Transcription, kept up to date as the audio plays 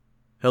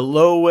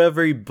Hello,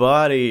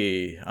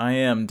 everybody. I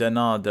am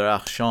Dana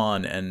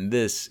Darakhshan, and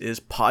this is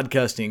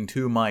Podcasting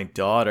to My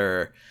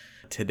Daughter.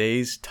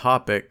 Today's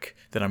topic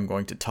that I'm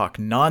going to talk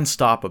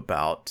nonstop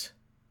about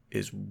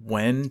is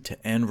when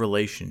to end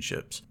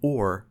relationships,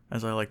 or,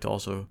 as I like to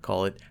also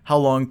call it, how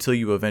long till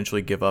you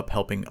eventually give up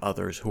helping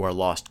others who are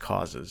lost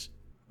causes.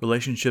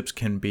 Relationships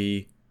can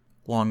be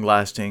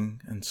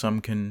long-lasting, and some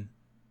can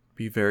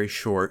be very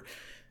short.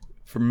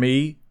 For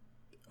me,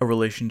 a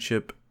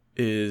relationship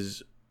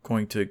is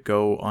going to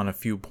go on a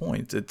few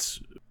points.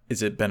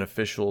 Is it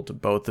beneficial to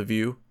both of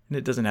you? And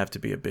it doesn't have to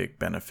be a big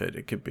benefit.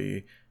 It could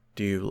be,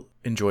 do you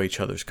enjoy each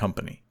other's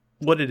company?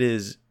 What it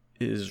is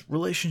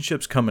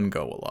relationships come and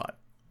go a lot.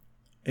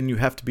 And you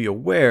have to be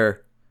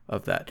aware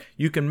of that.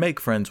 You can make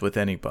friends with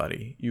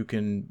anybody. You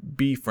can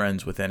be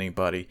friends with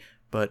anybody.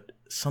 But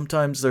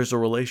sometimes there's a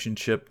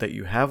relationship that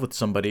you have with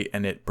somebody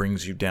and it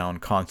brings you down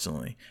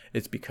constantly.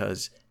 It's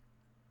because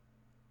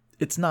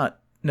it's not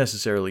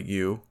necessarily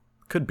you.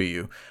 Could be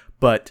you.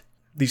 But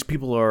these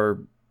people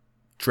are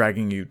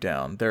dragging you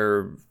down.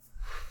 They're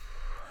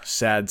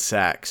sad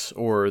sacks,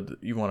 or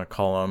you want to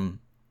call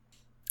them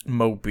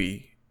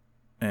mopey,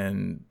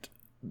 and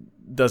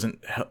it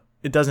doesn't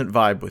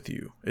vibe with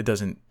you. It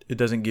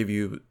doesn't give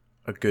you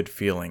a good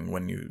feeling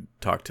when you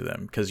talk to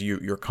them, because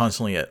you're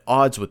constantly at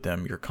odds with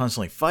them. You're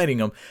constantly fighting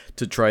them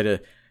to try to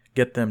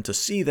get them to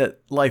see that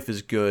life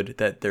is good,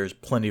 that there's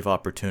plenty of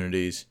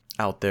opportunities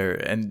out there,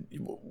 and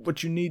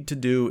what you need to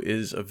do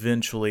is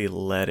eventually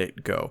let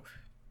it go.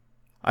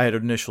 I had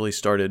initially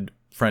started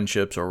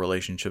friendships or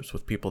relationships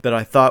with people that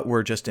I thought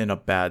were just in a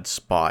bad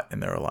spot in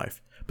their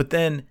life. But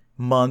then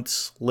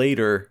months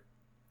later,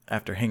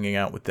 after hanging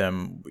out with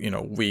them,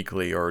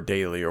 weekly or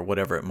daily or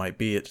whatever it might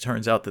be, it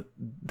turns out that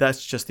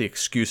that's just the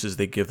excuses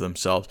they give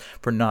themselves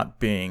for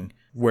not being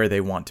where they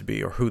want to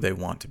be or who they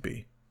want to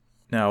be.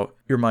 Now,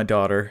 you're my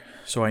daughter,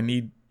 so I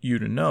need you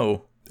to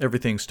know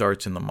everything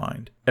starts in the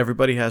mind.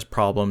 Everybody has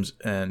problems,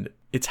 and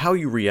it's how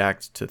you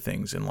react to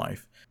things in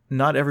life.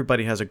 Not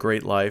everybody has a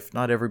great life.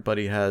 Not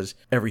everybody has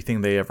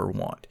everything they ever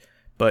want.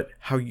 But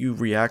how you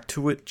react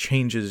to it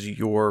changes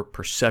your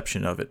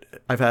perception of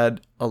it. I've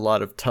had a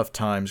lot of tough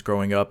times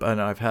growing up, and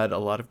I've had a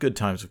lot of good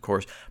times, of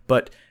course.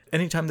 But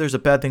anytime there's a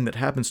bad thing that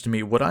happens to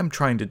me, what I'm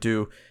trying to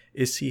do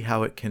is see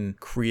how it can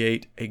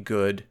create a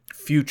good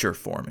future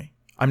for me.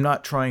 I'm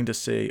not trying to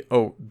say,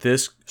 oh,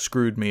 this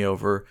screwed me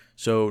over,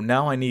 so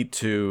now I need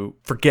to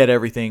forget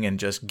everything and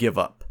just give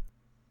up.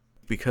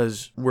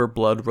 Because we're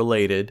blood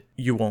related,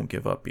 you won't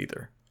give up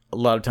either. A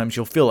lot of times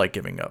you'll feel like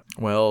giving up.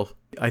 Well,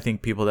 I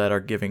think people that are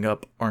giving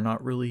up are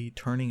not really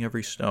turning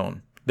every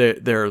stone.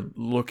 They're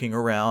looking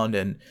around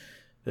and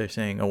they're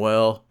saying, oh,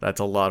 well, that's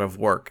a lot of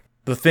work.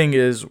 The thing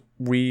is,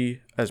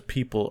 we as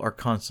people are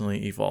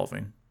constantly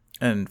evolving.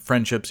 And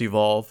friendships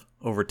evolve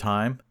over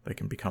time. They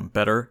can become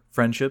better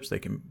friendships. They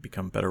can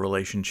become better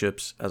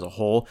relationships as a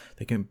whole.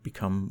 They can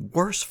become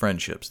worse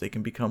friendships. They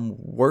can become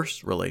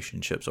worse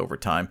relationships over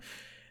time.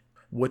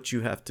 What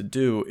you have to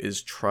do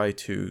is try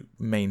to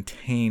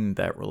maintain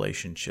that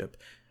relationship.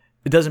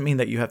 It doesn't mean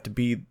that you have to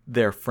be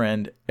their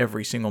friend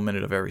every single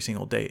minute of every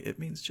single day. It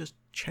means just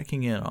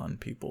checking in on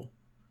people.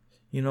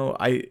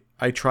 I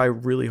try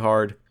really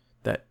hard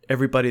that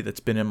everybody that's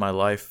been in my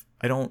life,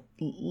 I don't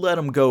let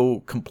them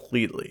go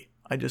completely.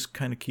 I just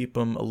kind of keep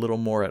them a little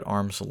more at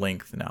arm's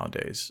length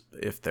nowadays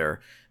if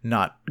they're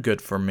not good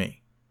for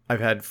me.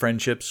 I've had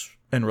friendships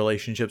and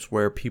relationships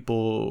where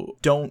people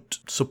don't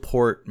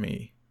support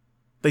me.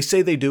 They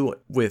say they do it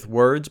with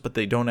words, but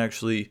they don't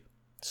actually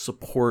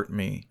support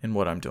me in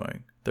what I'm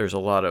doing. There's a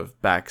lot of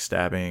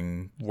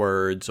backstabbing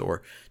words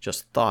or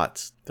just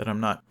thoughts that I'm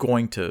not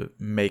going to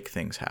make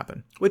things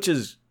happen, which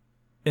is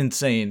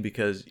insane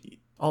because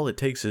all it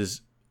takes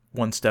is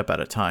one step at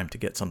a time to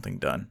get something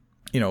done.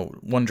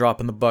 One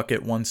drop in the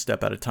bucket, one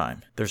step at a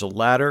time. There's a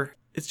ladder.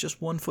 It's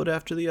just one foot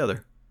after the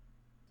other.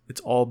 It's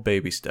all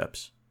baby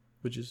steps,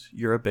 which is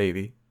you're a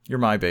baby. You're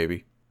my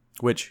baby,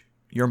 which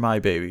you're my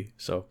baby.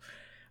 So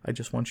I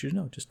just want you to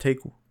know, just take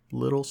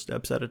little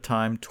steps at a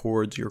time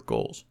towards your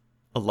goals.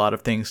 A lot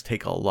of things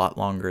take a lot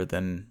longer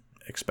than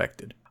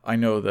expected. I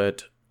know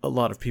that a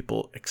lot of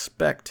people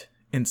expect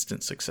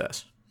instant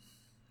success.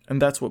 And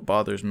that's what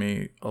bothers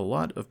me. A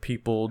lot of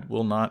people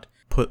will not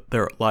put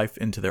their life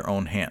into their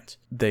own hands.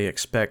 They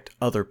expect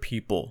other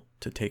people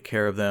to take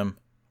care of them,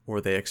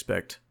 or they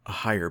expect a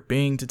higher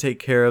being to take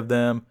care of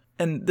them.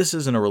 And this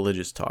isn't a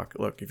religious talk.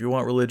 Look, if you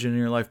want religion in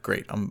your life,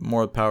 great. I'm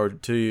more power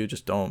to you.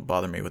 Just don't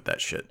bother me with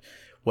that shit.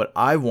 What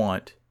I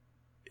want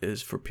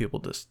is for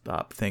people to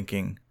stop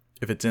thinking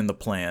if it's in the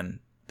plan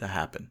to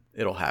happen,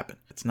 it'll happen.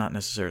 It's not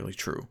necessarily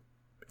true.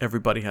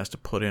 Everybody has to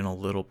put in a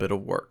little bit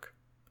of work.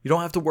 You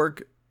don't have to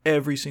work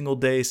every single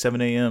day,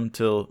 7 a.m.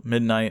 till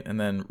midnight, and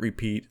then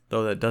repeat,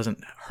 though that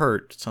doesn't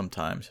hurt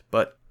sometimes.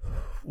 But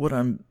what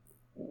I'm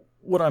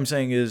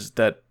saying is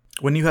that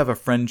when you have a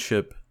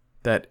friendship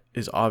that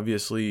is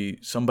obviously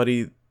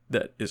somebody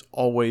that is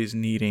always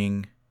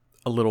needing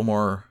a little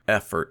more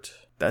effort,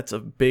 that's a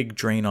big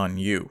drain on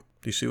you.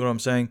 Do you see what I'm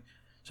saying?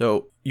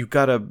 So you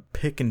gotta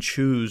pick and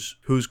choose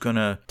who's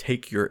gonna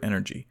take your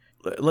energy.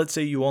 let's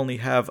say you only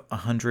have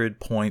 100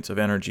 points of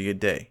energy a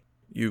day.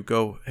 You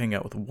go hang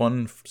out with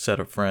one set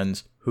of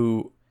friends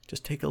who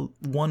just take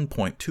 1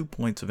 point, 2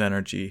 points of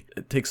energy.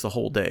 It takes the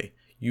whole day.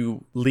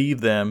 You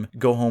leave them,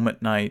 go home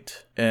at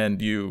night,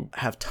 and you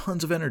have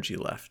tons of energy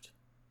left.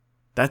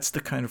 That's the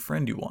kind of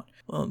friend you want.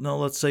 Well, no,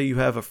 let's say you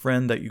have a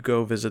friend that you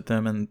go visit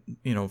them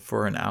and,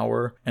 for an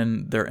hour,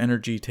 and their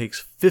energy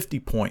takes 50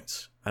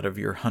 points out of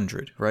your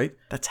 100, right?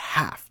 That's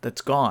half.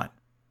 That's gone.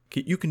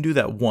 You can do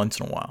that once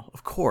in a while.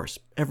 Of course,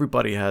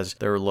 everybody has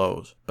their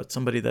lows, but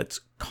somebody that's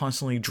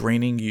constantly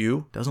draining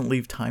you doesn't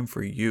leave time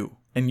for you.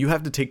 And you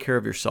have to take care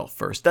of yourself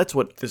first. That's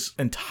what this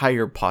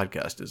entire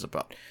podcast is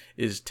about,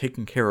 is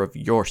taking care of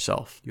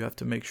yourself. You have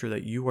to make sure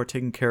that you are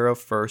taken care of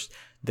first,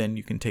 then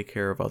you can take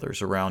care of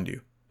others around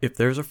you. If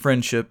there's a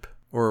friendship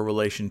or a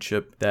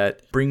relationship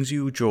that brings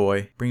you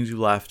joy, brings you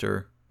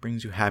laughter,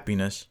 brings you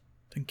happiness,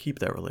 then keep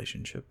that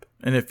relationship.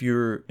 And if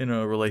you're in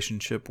a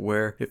relationship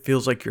where it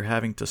feels like you're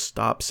having to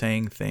stop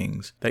saying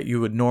things that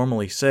you would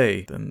normally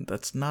say, then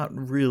that's not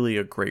really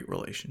a great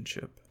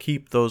relationship.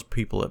 Keep those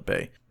people at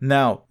bay.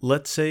 Now,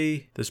 let's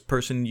say this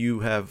person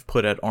you have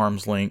put at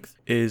arm's length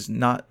is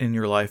not in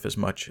your life as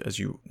much as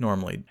you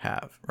normally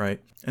have,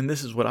 right? And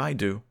this is what I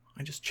do.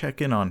 I just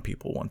check in on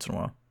people once in a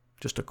while.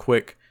 Just a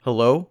quick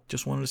hello.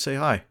 Just wanted to say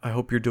hi. I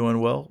hope you're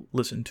doing well.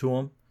 Listen to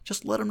them.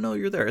 Just let them know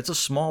you're there. It's a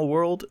small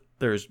world.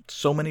 There's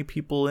so many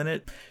people in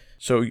it.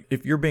 So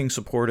if you're being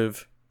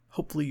supportive,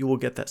 hopefully you will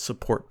get that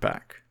support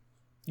back.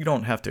 You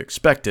don't have to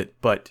expect it,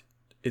 but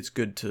it's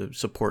good to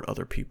support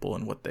other people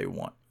and what they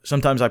want.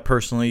 Sometimes I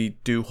personally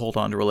do hold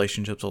on to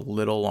relationships a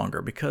little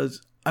longer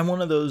because I'm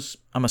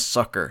a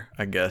sucker,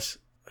 I guess.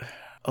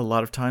 A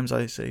lot of times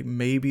I say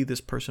maybe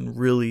this person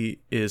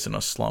really is in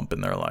a slump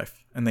in their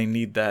life and they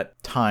need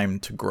that time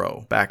to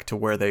grow back to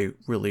where they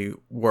really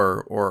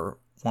were or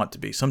want to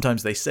be.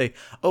 Sometimes they say,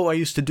 oh, I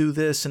used to do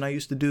this and I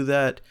used to do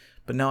that,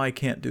 but now I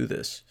can't do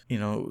this.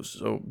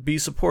 So be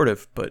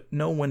supportive, but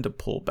know when to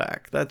pull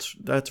back. That's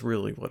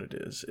really what it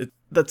is.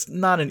 That's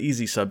not an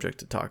easy subject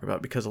to talk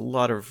about because a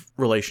lot of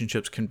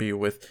relationships can be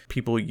with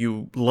people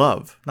you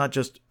love, not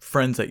just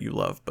friends that you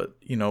love, but,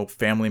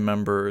 family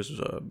members,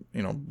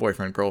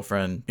 boyfriend,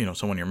 girlfriend,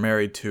 someone you're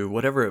married to,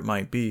 whatever it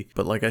might be.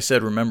 But like I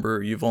said,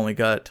 remember, you've only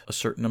got a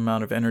certain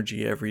amount of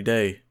energy every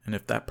day. And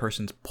if that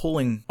person's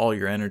pulling all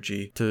your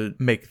energy to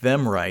make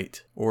them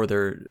right, or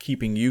they're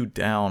keeping you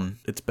down,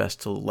 it's best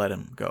to let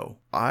them go.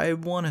 I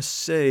want to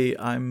say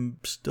I'm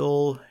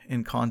still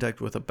in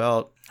contact with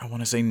about,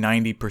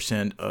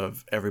 90%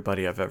 of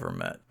everybody I've ever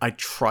met. I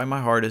try my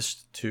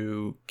hardest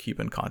to keep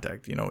in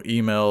contact,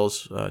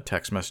 emails,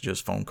 text messages,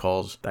 phone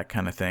calls, that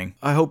kind of thing.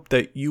 I hope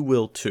that you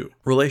will too.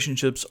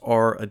 Relationships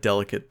are a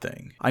delicate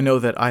thing. I know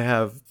that I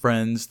have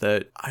friends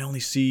that I only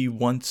see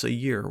once a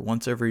year,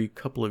 once every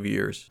couple of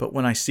years. But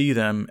when I see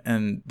them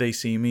and they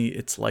see me,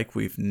 it's like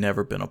we've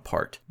never been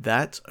apart.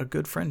 That's a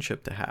good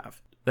friendship to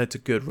have. That's a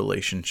good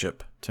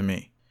relationship to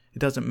me. It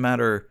doesn't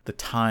matter the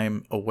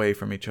time away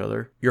from each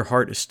other. Your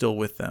heart is still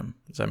with them.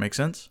 Does that make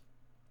sense?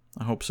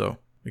 I hope so.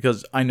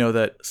 Because I know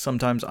that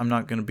sometimes I'm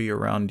not going to be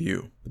around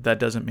you. But that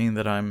doesn't mean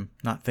that I'm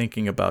not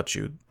thinking about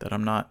you, that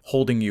I'm not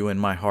holding you in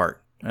my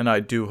heart. And I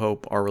do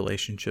hope our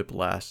relationship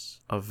lasts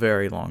a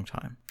very long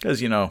time.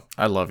 Because,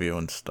 I love you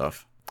and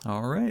stuff.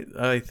 All right.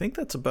 I think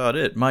that's about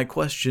it. My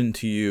question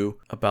to you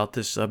about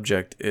this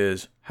subject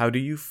is, how do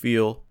you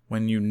feel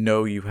when you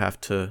know you have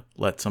to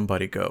let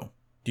somebody go?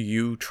 Do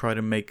you try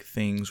to make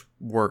things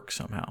work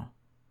somehow?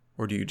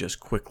 Or do you just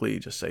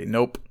quickly say,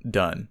 nope,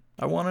 done?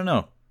 I want to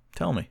know.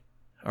 Tell me.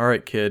 All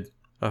right, kid.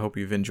 I hope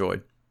you've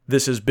enjoyed.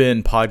 This has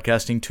been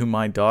Podcasting to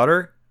My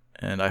Daughter,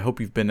 and I hope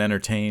you've been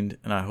entertained,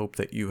 and I hope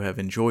that you have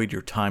enjoyed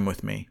your time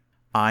with me.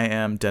 I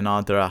am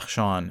Denad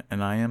Rakhshan,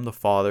 and I am the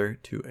father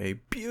to a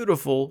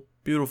beautiful,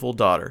 beautiful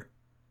daughter.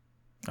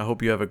 I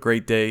hope you have a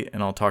great day,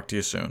 and I'll talk to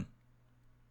you soon.